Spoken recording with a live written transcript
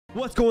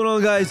What's going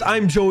on, guys?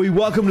 I'm Joey.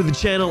 Welcome to the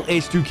channel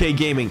H2K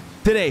Gaming.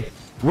 Today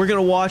we're gonna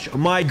watch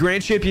my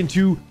Grand Champion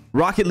 2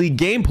 Rocket League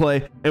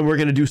gameplay and we're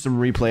gonna do some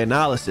replay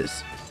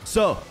analysis.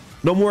 So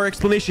no more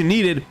explanation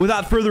needed.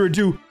 Without further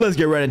ado, let's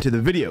get right into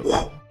the video.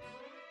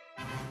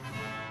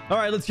 All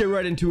right, let's get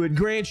right into it.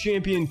 Grand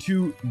Champion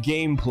 2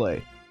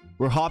 gameplay.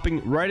 We're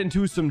hopping right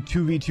into some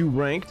 2v2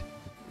 ranked,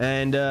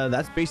 and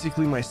that's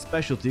basically my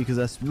specialty because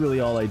that's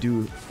really all I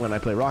do when I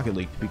play Rocket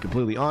League, to be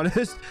completely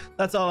honest.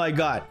 That's all I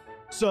got.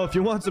 So if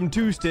you want some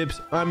twos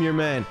tips, I'm your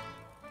man.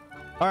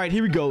 All right,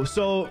 here we go.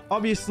 So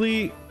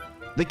obviously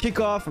the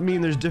kickoff, I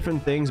mean, there's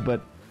different things, but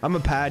I'm a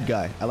pad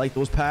guy. I like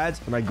those pads,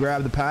 and I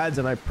grab the pads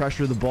and I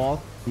pressure the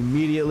ball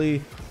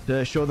immediately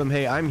to show them,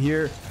 hey, I'm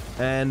here,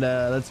 and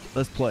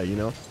let's play, you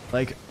know?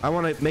 Like, I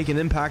want to make an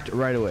impact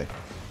right away.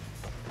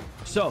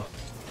 So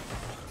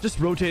just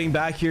rotating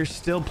back here,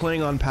 still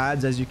playing on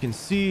pads, as you can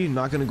see.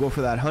 Not going to go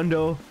for that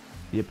hundo.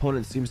 The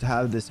opponent seems to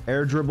have this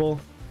air dribble,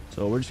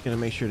 so we're just going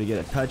to make sure to get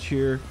a touch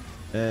here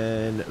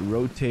and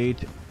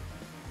rotate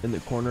in the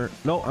corner.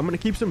 No, I'm going to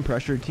keep some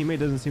pressure. Teammate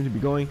doesn't seem to be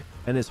going,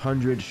 and his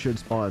 100 should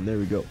spawn. There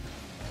we go.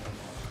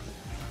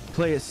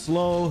 Play it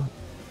slow.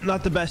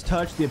 Not the best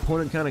touch. The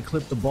opponent kind of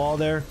clipped the ball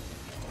there.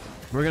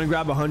 We're going to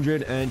grab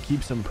 100 and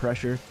keep some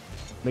pressure.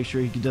 Make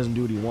sure he doesn't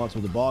do what he wants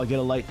with the ball. Get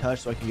a light touch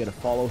so I can get a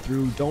follow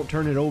through. Don't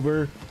turn it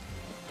over.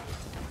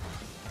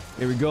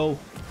 Here we go.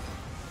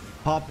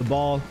 Pop the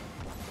ball.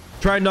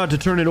 Tried not to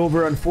turn it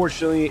over.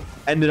 Unfortunately,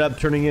 ended up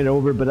turning it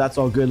over, but that's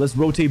all good. Let's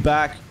rotate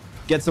back.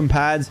 Get some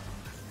pads.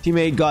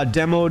 Teammate got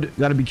demoed.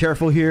 Got to be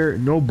careful here.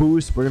 No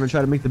boost. We're going to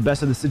try to make the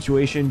best of the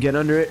situation. Get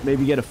under it.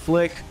 Maybe get a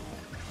flick.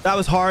 That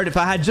was hard. If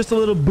I had just a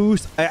little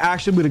boost, I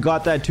actually would have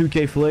got that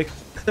 2K flick.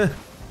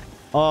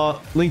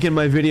 Link in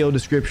my video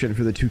description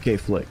for the 2K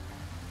flick.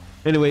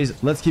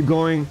 Anyways, let's keep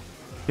going.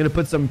 Gonna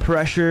put some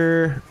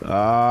pressure.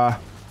 No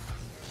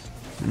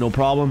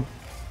problem.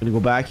 Gonna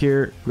go back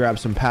here, grab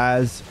some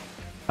pads.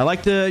 I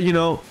like to, you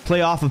know,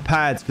 play off of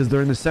pads because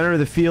they're in the center of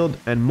the field,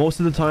 and most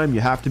of the time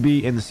you have to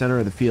be in the center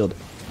of the field. So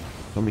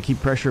I'm gonna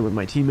keep pressure with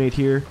my teammate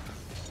here.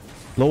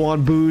 Low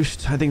on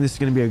boost. I think this is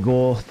gonna be a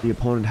goal. The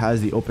opponent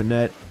has the open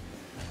net.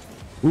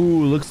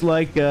 Ooh, looks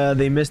like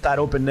they missed that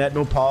open net.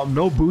 No problem.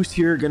 No boost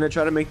here. Gonna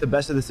try to make the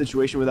best of the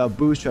situation without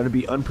boost. Try to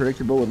be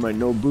unpredictable with my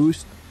no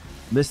boost.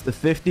 Missed the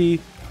 50.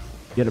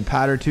 Get a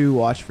pad or two.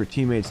 Watch for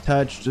teammates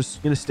touch.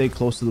 Just gonna stay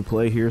close to the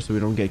play here so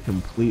we don't get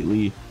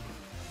completely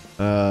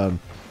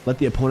let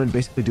the opponent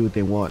basically do what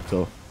they want.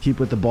 So keep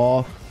with the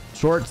ball.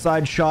 Short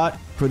side shot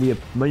for the,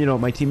 you know,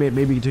 my teammate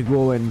maybe to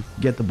go and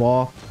get the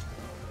ball.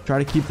 Try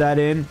to keep that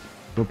in.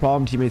 No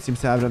problem. Teammate seems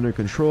to have it under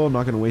control. I'm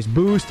not going to waste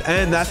boost,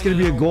 and that's going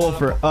to be a goal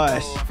for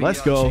us.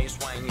 Let's go.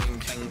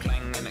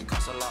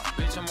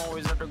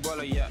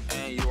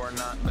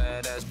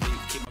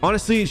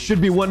 Honestly, it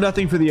should be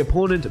 1-0 for the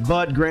opponent,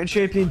 but Grand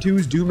Champion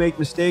 2s do make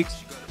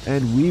mistakes,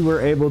 and we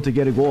were able to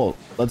get a goal.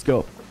 Let's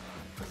go.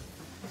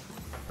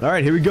 All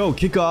right, here we go.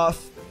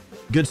 Kickoff.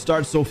 Good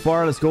start so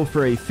far. Let's go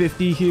for a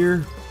 50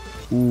 here.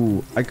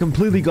 Ooh, I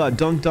completely got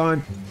dunked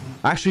on.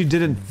 I actually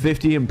didn't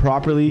 50 him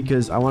properly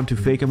because I wanted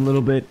to fake him a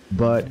little bit,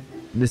 but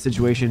in this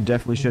situation,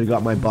 definitely should have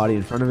got my body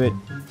in front of it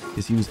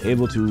because he was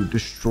able to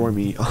destroy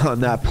me on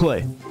that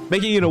play,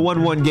 making it a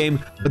 1-1 game,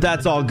 but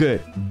that's all good.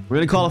 We're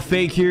going to call a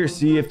fake here,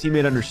 see if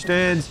teammate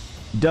understands.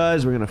 He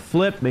does. We're going to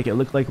flip, make it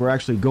look like we're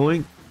actually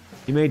going.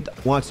 Teammate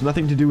wants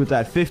nothing to do with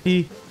that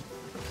 50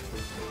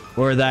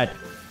 or that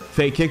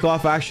fake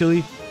kickoff,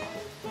 actually.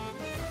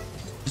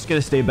 Just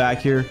going to stay back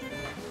here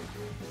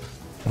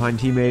behind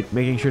teammate,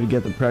 making sure to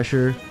get the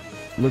pressure.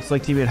 Looks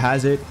like teammate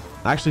has it.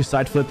 I actually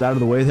side flipped out of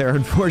the way there,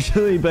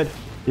 unfortunately, but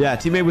yeah,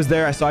 teammate was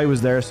there. I saw he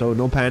was there, so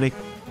no panic.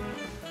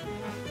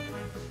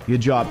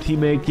 Good job,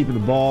 teammate, keeping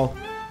the ball.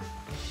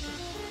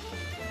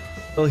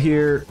 Still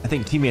here. I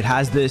think teammate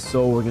has this,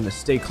 so we're going to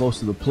stay close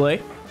to the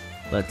play.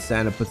 Let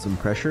Santa put some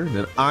pressure.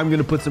 Then I'm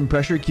going to put some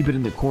pressure, keep it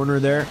in the corner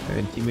there,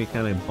 and teammate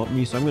kind of bumped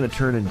me, so I'm going to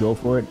turn and go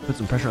for it. Put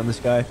some pressure on this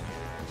guy,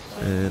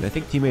 and I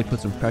think teammate put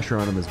some pressure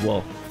on him as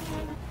well.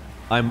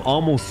 I'm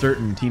almost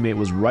certain teammate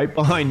was right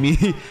behind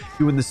me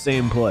doing the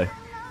same play.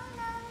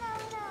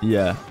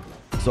 Yeah.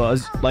 So I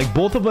was like,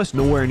 both of us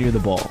nowhere near the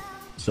ball.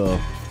 So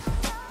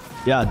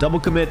yeah, double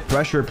commit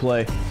pressure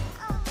play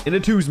in a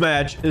twos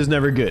match is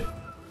never good.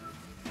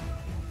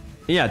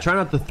 Yeah, try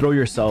not to throw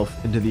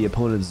yourself into the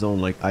opponent's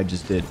zone like I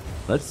just did.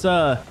 Let's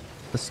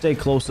stay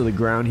close to the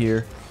ground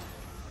here.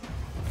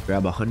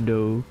 Grab a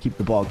hundo, keep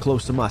the ball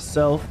close to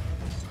myself.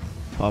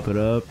 Pop it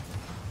up.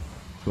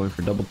 Going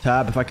for double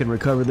tap. If I can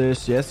recover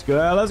this. Yes,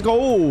 good. Let's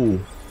go.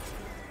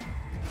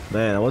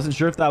 Man, I wasn't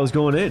sure if that was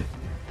going in.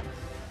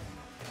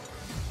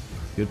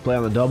 Good play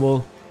on the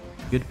double.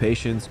 Good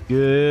patience.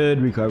 Good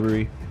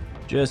recovery.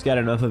 Just got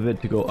enough of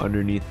it to go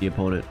underneath the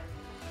opponent.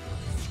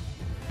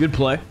 Good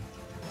play.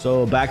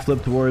 So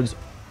backflip towards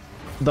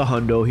the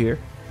hundo here.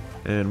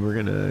 And we're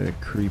going to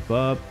creep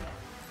up.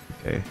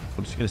 Okay.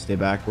 I'm just going to stay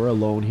back. We're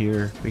alone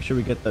here. Make sure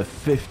we get the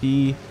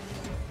 50.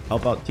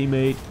 Help out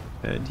teammate.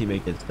 And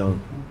teammate gets dunked.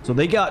 So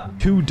they got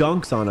 2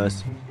 dunks on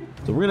us.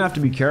 So we're going to have to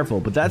be careful.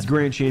 But that's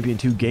Grand Champion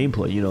 2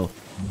 gameplay, you know.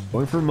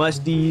 Going for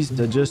musties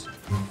to just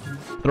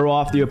throw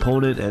off the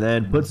opponent and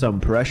then put some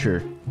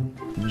pressure.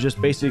 And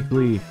just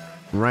basically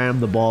ram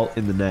the ball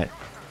in the net,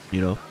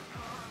 you know.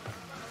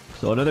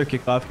 So another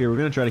kickoff here. We're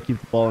going to try to keep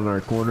the ball in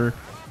our corner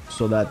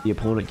so that the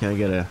opponent can't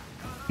get a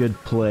good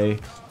play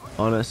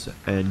on us,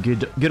 and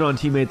good on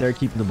teammate there,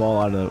 keeping the ball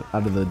out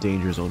of the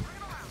danger zone.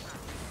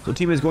 So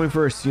teammate's going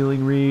for a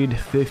ceiling read,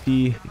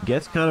 50,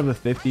 gets kind of a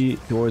 50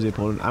 towards the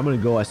opponent. I'm going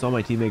to go. I saw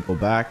my teammate go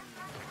back.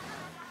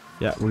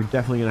 Yeah, we're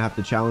definitely going to have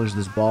to challenge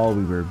this ball.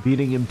 We were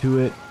beating him to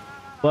it,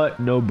 but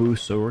no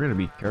boost, so we're going to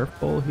be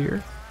careful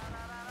here.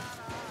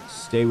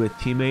 Stay with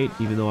teammate,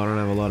 even though I don't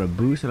have a lot of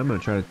boost, and I'm going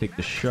to try to take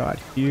the shot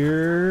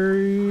here.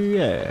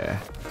 Yeah.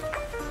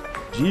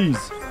 Jeez.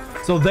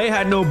 So they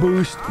had no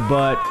boost,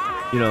 but,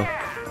 you know,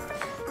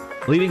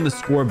 leading the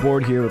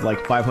scoreboard here with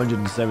like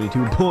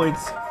 572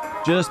 points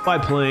just by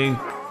playing,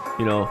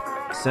 you know,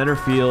 center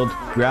field,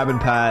 grabbing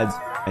pads,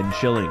 and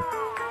chilling.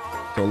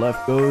 So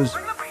left goes.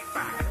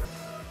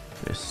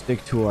 Just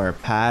stick to our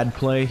pad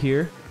play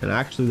here. And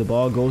actually the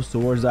ball goes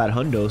towards that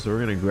hundo, so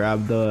we're going to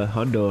grab the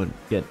hundo and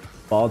get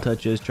ball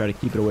touches, try to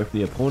keep it away from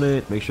the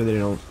opponent, make sure they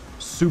don't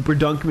super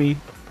dunk me.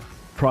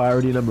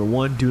 Priority number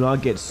one, do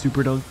not get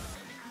super dunked.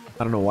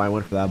 I don't know why I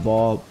went for that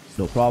ball.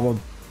 No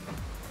problem.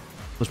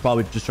 Was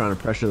probably just trying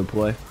to pressure the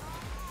play.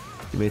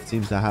 Teammate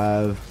seems to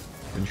have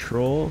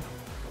control.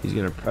 He's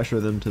going to pressure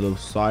them to the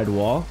side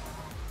wall.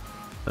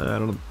 I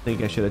don't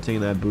think I should have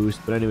taken that boost,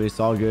 but anyway, it's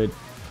all good.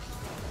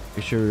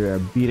 Make sure we are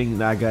beating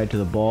that guy to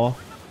the ball,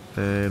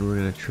 and we're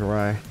going to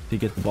try to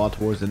get the ball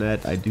towards the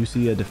net. I do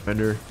see a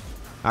defender,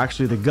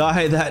 actually the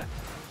guy that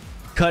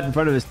cut in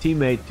front of his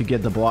teammate to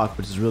get the block,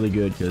 which is really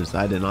good because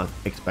I did not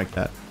expect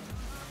that.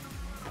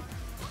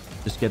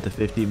 Just get the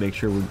 50, make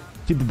sure we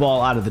keep the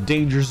ball out of the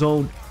danger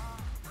zone,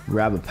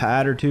 grab a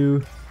pad or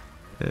two,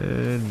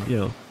 and, you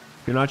know,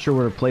 if you're not sure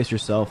where to place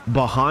yourself,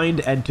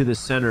 behind and to the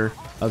center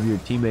of your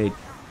teammate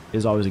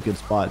is always a good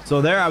spot.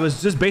 So there, I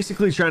was just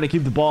basically trying to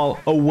keep the ball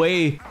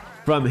away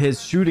from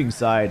his shooting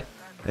side,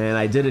 and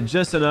I did it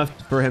just enough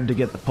for him to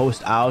get the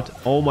post out.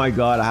 Oh my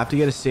god, I have to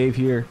get a save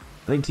here.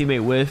 I think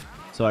teammate whiffed,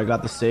 so I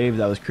got the save.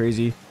 That was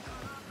crazy.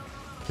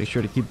 Make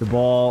sure to keep the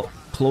ball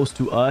close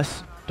to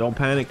us. Don't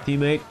panic,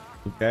 teammate.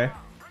 Okay,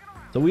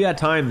 so we had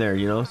time there,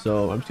 you know,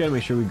 so I'm just gonna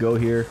make sure we go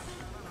here,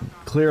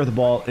 clear the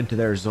ball into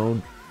their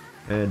zone,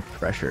 and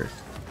pressure.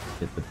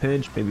 Hit the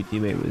pinch. Maybe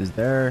teammate was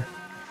there.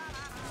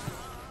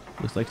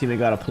 Looks like teammate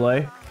got a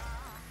play.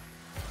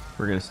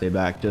 We're gonna stay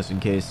back just in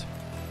case.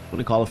 I'm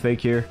gonna call a fake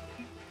here.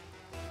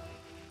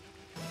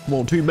 Come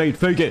on, teammate,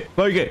 fake it,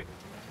 fake it.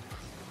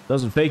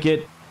 Doesn't fake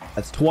it.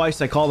 That's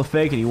twice I call the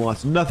fake, and he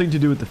wants nothing to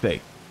do with the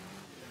fake.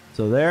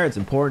 So there, it's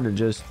important to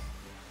just,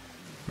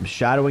 I'm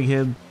shadowing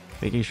him,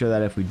 making sure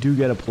that if we do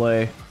get a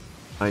play,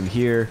 I'm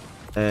here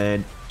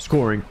and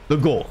scoring the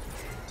goal.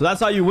 So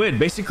that's how you win.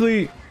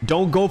 Basically,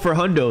 don't go for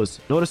hundos.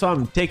 Notice how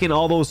I'm taking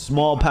all those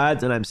small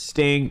pads and I'm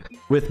staying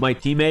with my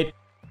teammate,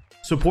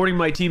 supporting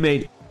my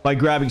teammate by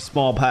grabbing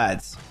small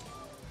pads.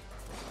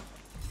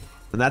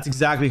 And that's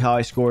exactly how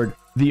I scored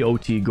the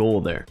OT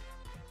goal there.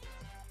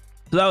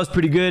 So that was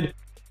pretty good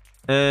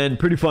and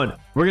pretty fun.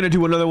 We're going to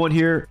do another one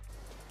here.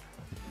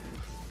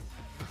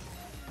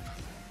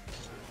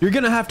 You're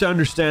going to have to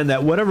understand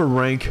that whatever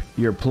rank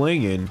you're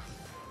playing in,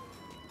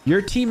 your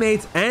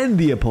teammates and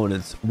the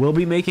opponents will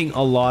be making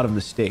a lot of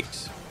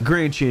mistakes.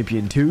 Grand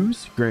Champion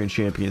 2s, Grand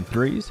Champion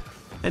 3s,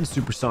 and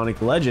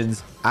Supersonic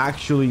Legends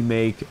actually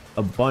make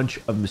a bunch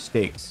of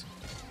mistakes.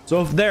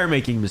 So if they're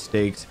making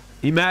mistakes,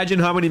 imagine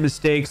how many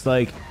mistakes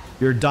like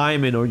your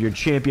Diamond or your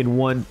Champion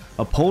 1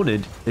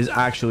 opponent is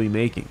actually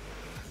making.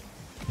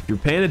 If you're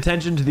paying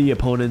attention to the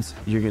opponents,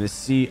 you're going to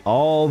see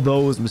all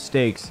those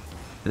mistakes,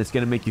 and it's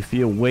going to make you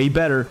feel way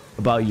better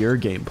about your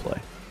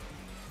gameplay.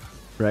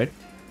 Right?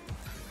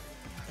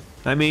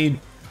 I mean,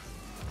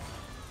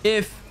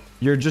 if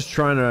you're just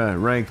trying to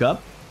rank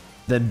up,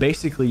 then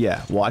basically,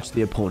 yeah, watch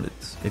the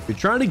opponents. If you're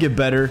trying to get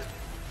better,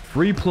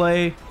 free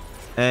play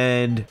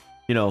and,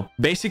 you know,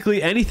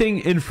 basically anything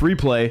in free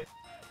play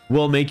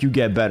will make you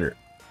get better.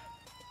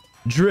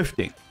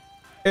 Drifting,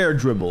 air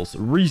dribbles,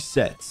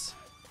 resets,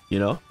 you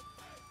know,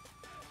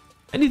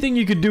 anything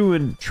you could do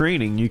in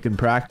training, you can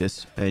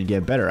practice and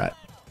get better at.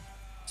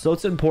 So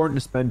it's important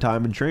to spend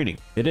time in training.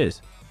 It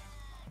is.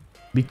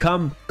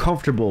 Become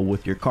comfortable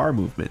with your car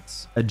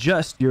movements.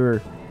 Adjust your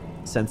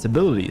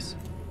sensibilities.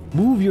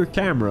 Move your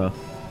camera,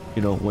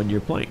 you know, when you're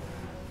playing.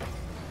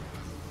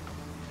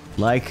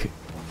 Like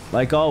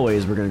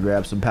always, we're going to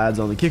grab some pads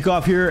on the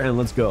kickoff here and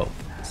let's go.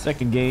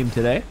 Second game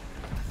today.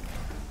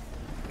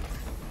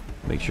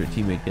 Make sure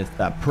teammate gets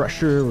that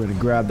pressure. We're going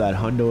to grab that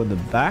hundo in the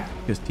back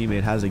because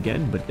teammate has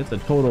again, but gets a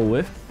total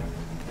whiff.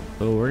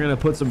 So we're going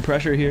to put some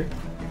pressure here.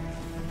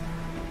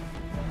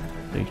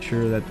 Make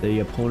sure that the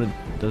opponent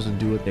doesn't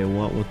do what they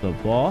want with the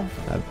ball.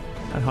 That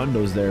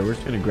hundo's there. We're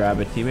just going to grab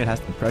it. Teammate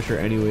has the pressure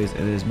anyways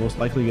and is most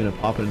likely going to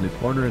pop it in the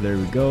corner. There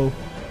we go.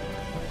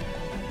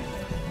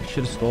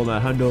 Should have stolen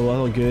that hundo.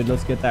 All good.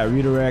 Let's get that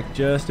redirect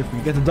just if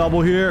we get the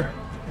double here.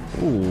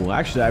 Ooh,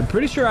 actually, I'm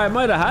pretty sure I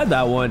might have had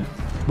that one.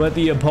 But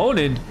the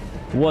opponent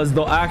was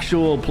the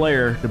actual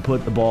player to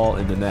put the ball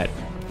in the net.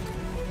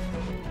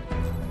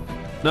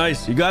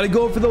 Nice. You got to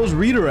go for those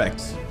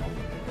redirects.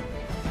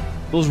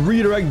 Those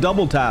redirect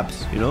double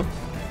taps, you know?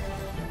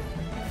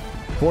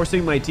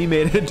 Forcing my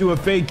teammate into a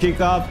fake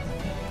kickoff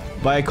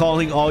by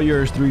calling all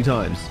yours 3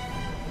 times.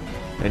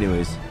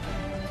 Anyways.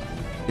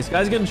 This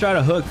guy's going to try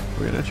to hook.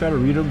 We're going to try to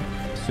read him.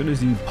 As soon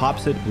as he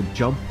pops it, we'll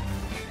jump.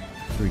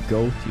 Here we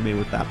go. Teammate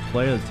with that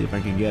play. Let's see if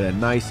I can get a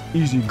nice,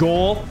 easy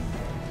goal.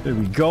 There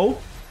we go.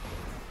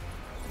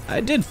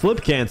 I did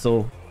flip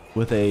cancel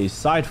with a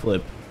side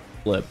flip.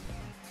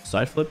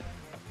 Side flip?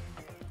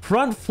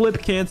 Front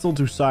flip cancel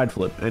to side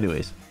flip.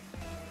 Anyways.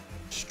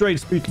 Straight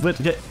speed flip.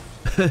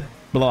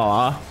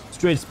 Blah.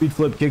 Straight speed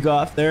flip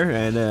kickoff there.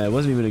 And it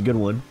wasn't even a good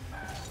one.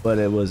 But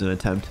it was an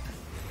attempt.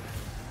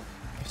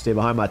 Stay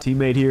behind my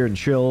teammate here and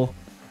chill.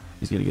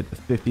 He's going to get the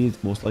 50.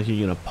 It's most likely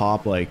going to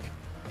pop like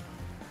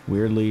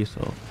weirdly.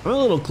 So I'm a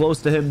little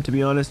close to him, to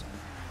be honest.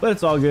 But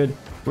it's all good.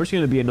 We're just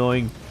going to be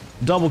annoying.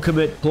 Double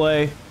commit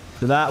play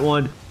to that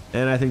one.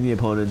 And I think the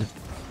opponent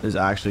is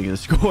actually going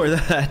to score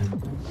that.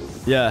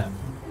 Yeah.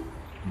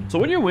 So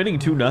when you're winning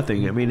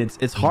 2-0, I mean,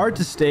 it's hard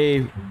to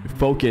stay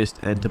focused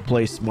and to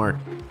play smart.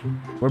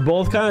 We're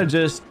both kind of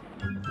just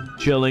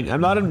chilling.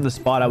 I'm not in the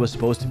spot I was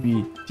supposed to be.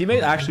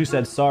 Teammate actually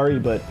said sorry,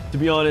 but to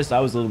be honest, I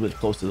was a little bit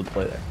close to the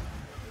play there.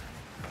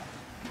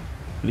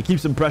 Gonna keep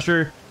some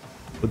pressure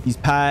with these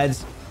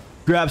pads.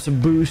 Grab some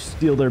boost,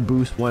 steal their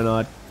boost, why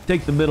not?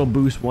 Take the middle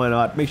boost, why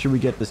not? Make sure we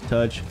get this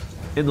touch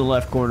in the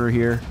left corner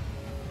here.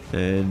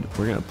 And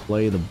we're gonna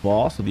play the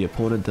ball so the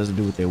opponent doesn't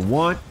do what they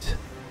want.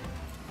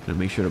 Gonna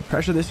make sure to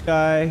pressure this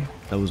guy.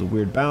 That was a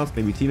weird bounce.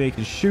 Maybe teammate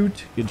can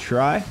shoot. Good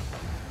try.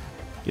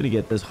 Gonna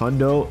get this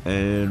hundo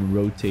and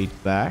rotate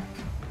back.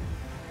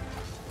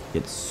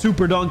 Get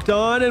super dunked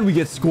on and we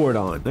get scored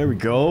on. There we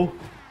go.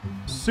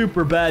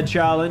 Super bad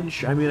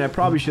challenge. I mean, I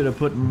probably should have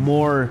put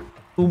more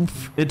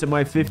oomph into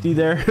my 50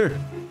 there.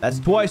 That's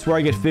twice where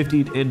I get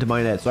 50 into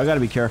my net, so I got to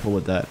be careful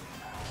with that.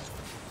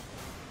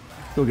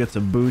 Go get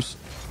some boost.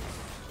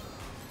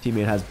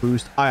 Teammate has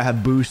boost. I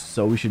have boost,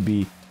 so we should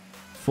be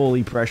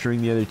fully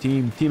pressuring the other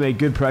team. Teammate,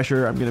 good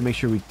pressure. I'm going to make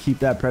sure we keep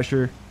that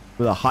pressure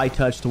with a high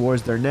touch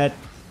towards their net.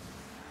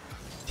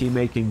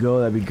 Teammate can go.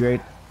 That'd be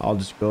great. I'll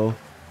just go.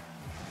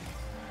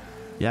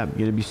 Yeah, I'm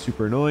going to be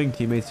super annoying.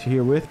 Teammates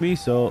here with me,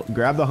 so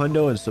grab the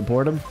hundo and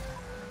support him.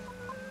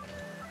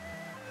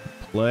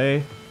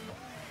 Play.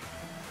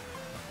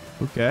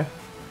 Okay.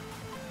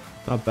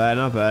 Not bad,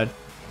 not bad.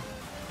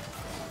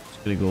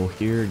 Just going to go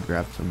here and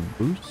grab some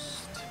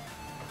boost.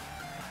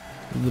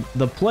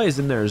 The play is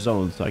in their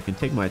zone, so I can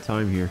take my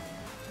time here.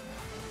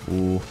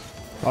 Ooh.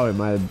 Probably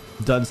might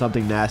have done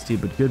something nasty,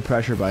 but good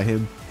pressure by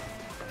him.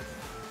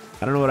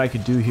 I don't know what I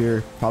could do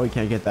here. Probably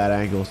can't get that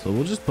angle, so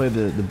we'll just play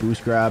the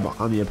boost grab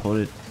on the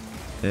opponent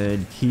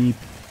and keep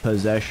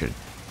possession.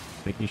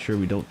 Making sure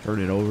we don't turn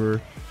it over.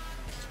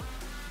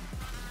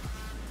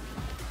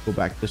 Go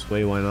back this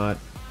way, why not?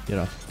 Get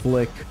a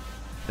flick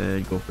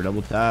and go for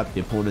double tap. The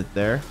opponent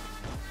there.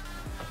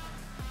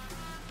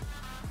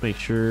 Make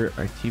sure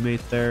our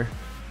teammate's there.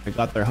 I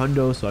got their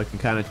hundo, so I can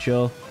kind of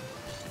chill.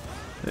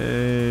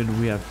 And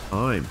we have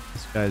time.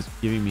 This guy's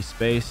giving me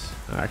space.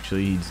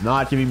 Actually, he's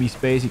not giving me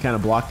space. He kind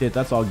of blocked it.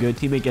 That's all good.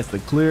 Teammate gets the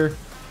clear.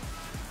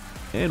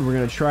 And we're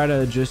going to try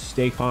to just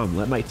stay calm.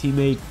 Let my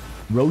teammate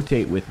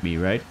rotate with me,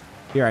 right?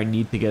 Here, I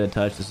need to get a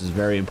touch. This is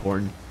very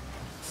important.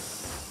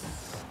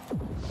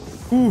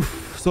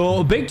 Oof. So,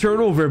 a big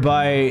turnover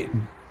by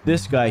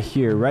this guy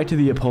here. Right to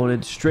the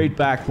opponent. Straight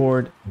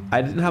backboard.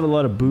 I didn't have a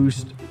lot of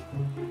boost.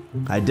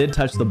 I did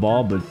touch the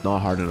ball, but not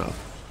hard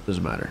enough.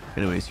 Doesn't matter.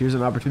 Anyways, here's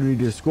an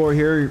opportunity to score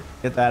here.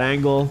 Get that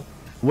angle.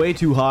 Way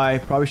too high.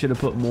 Probably should have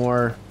put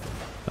more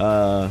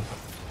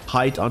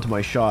height onto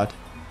my shot.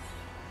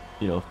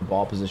 You know, for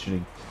ball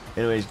positioning.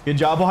 Anyways, good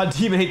job on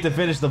teammate to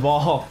finish the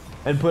ball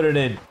and put it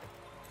in.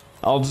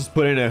 I'll just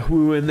put in a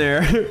whoo in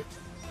there.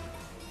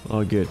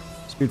 All good.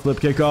 Speed flip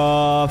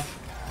kickoff.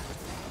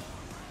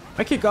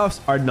 My kickoffs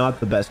are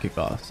not the best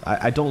kickoffs.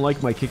 I don't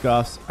like my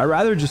kickoffs. I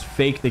rather just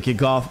fake the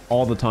kickoff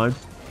all the time.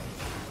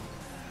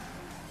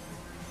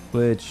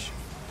 Which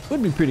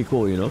would be pretty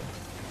cool, you know.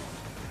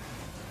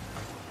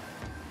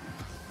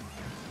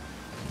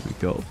 Here we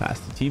go.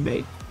 Past the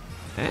teammate.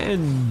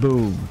 And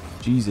boom.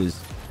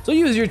 Jesus. So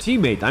use your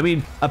teammate. I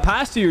mean, a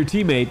pass to your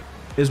teammate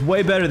is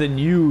way better than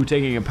you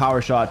taking a power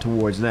shot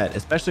towards net.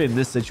 Especially in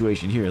this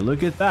situation here.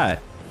 Look at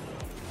that.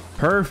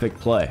 Perfect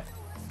play.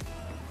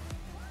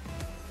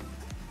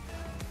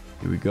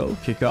 Here we go.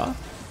 Kickoff.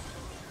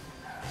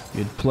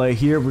 Good play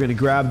here. We're going to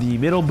grab the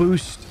middle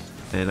boost.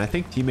 And I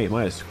think teammate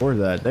might have scored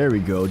that. There we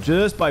go.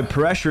 Just by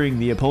pressuring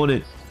the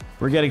opponent,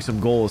 we're getting some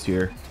goals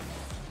here.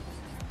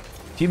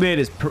 Teammate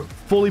is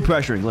fully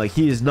pressuring. Like,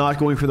 he is not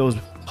going for those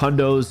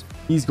hundos.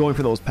 He's going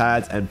for those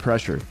pads and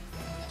pressure.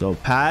 So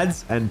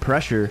pads and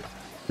pressure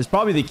is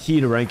probably the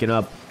key to ranking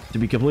up, to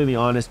be completely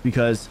honest,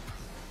 because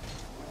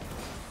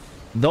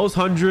those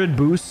 100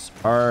 boosts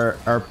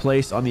are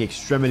placed on the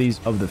extremities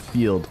of the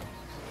field.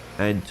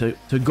 And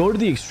to go to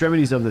the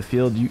extremities of the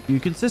field, you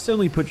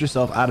consistently put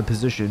yourself out of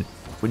position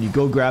when you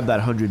go grab that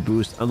 100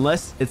 boost,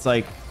 unless it's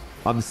like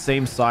on the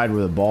same side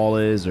where the ball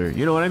is, or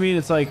you know what I mean?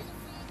 It's like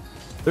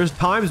there's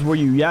times where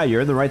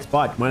you're in the right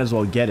spot, you might as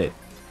well get it.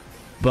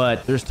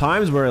 But there's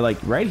times where like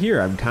right here,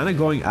 I'm kind of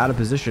going out of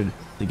position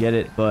to get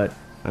it, but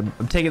I'm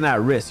taking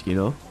that risk, you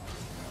know?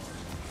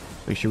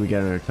 Make sure we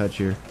get another touch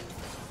here.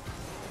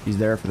 He's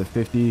there for the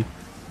 50.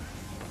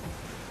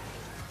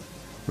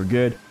 We're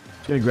good.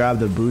 Just gonna grab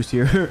the boost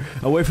here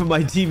away from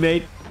my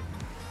teammate.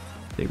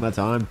 Take my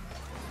time.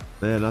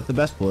 Man, not the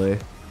best play.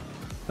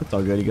 That's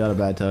all good. He got a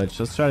bad touch.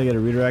 Let's try to get a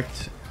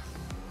redirect.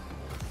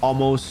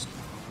 Almost.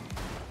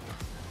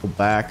 Go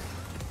back.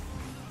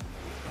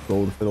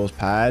 Go for those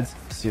pads.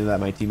 See that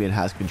my teammate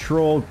has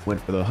control.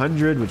 Went for the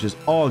 100, which is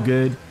all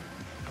good.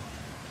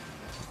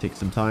 Take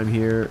some time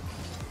here.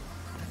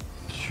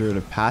 Sure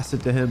to pass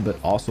it to him, but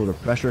also to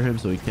pressure him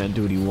so he can't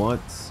do what he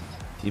wants.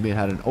 Teammate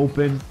had an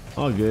open.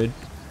 All good.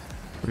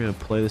 We're gonna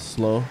play this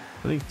slow.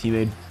 I think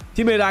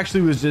teammate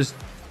actually was just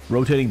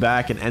rotating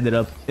back and ended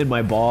up in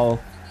my ball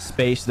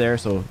space there,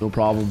 so no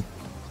problem.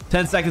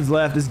 10 seconds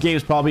left. This game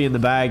is probably in the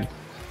bag.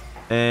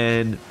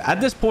 And at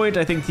this point,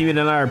 I think teammate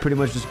and I are pretty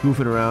much just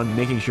goofing around,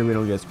 making sure we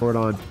don't get scored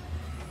on.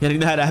 Getting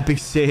that epic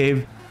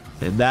save.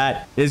 And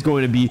that is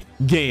going to be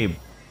game.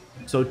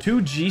 So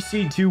 2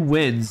 GC2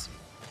 wins.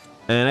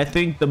 And I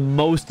think the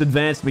most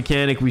advanced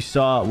mechanic we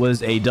saw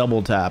was a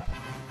double tap.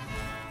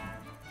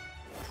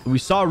 We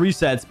saw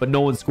resets, but no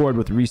one scored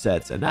with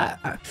resets. And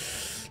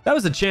that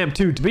was a champ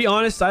 2. To be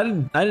honest, I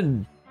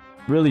didn't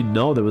really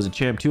know there was a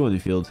champ 2 on the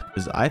field,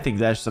 because I think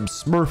there's some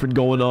smurfing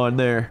going on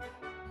there.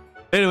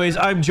 Anyways,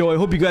 I'm Joe. I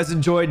hope you guys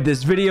enjoyed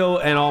this video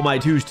and all my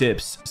 2s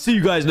tips. See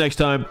you guys next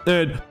time,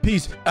 and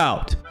peace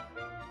out.